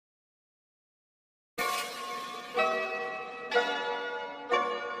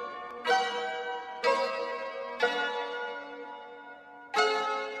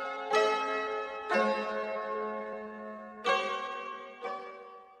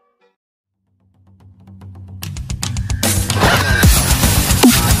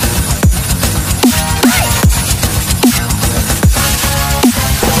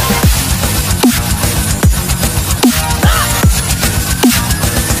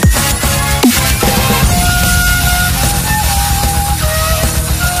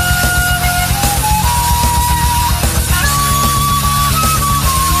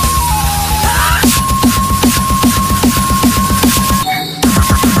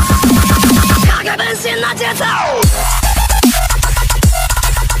新的节奏。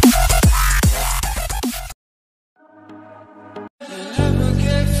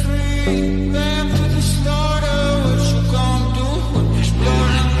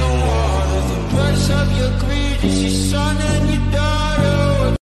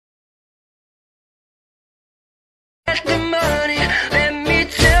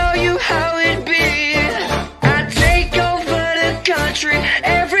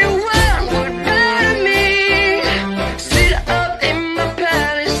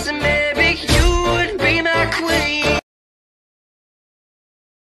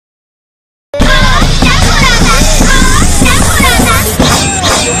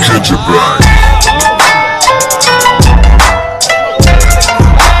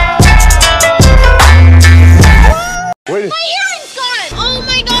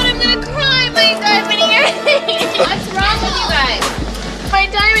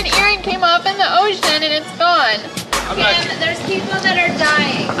There's people that are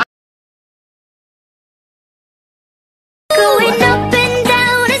dying. Going up and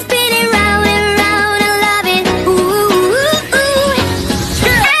down and spinning round and round, I love it. Ooh, ooh, ooh.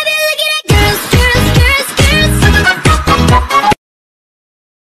 I've been looking at girls, girls, girls, girls.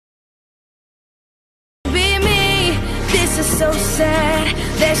 Be me. This is so sad.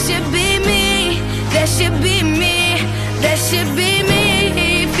 That should be me. That should be me. That should be me.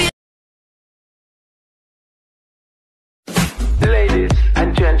 Ladies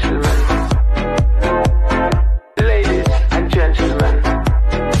and gentlemen. Ladies and gentlemen.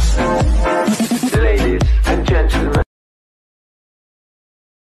 Ladies and gentlemen.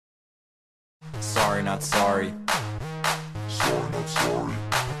 Sorry, not sorry. Sorry, not sorry.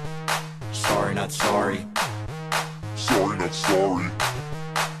 Sorry, not sorry. Sorry, not sorry.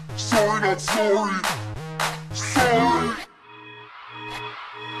 Sorry, not sorry. Sorry.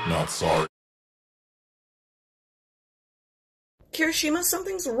 Not sorry. Kirishima,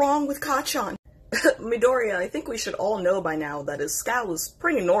 something's wrong with Kacchan. Midoriya, I think we should all know by now that his scowl is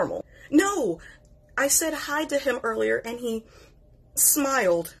pretty normal. No! I said hi to him earlier and he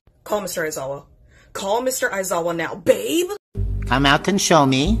smiled. Call Mr. Aizawa. Call Mr. Aizawa now, babe! Come out and show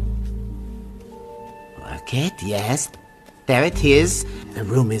me. Work it, yes. There it is. The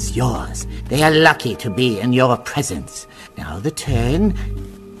room is yours. They are lucky to be in your presence. Now the turn.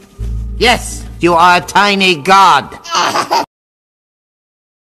 Yes, you are a tiny god.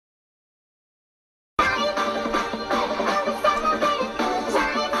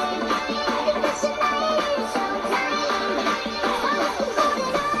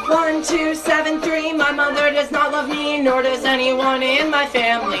 One, two, seven, three. My mother does not love me, nor does anyone in my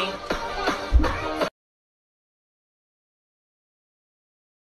family.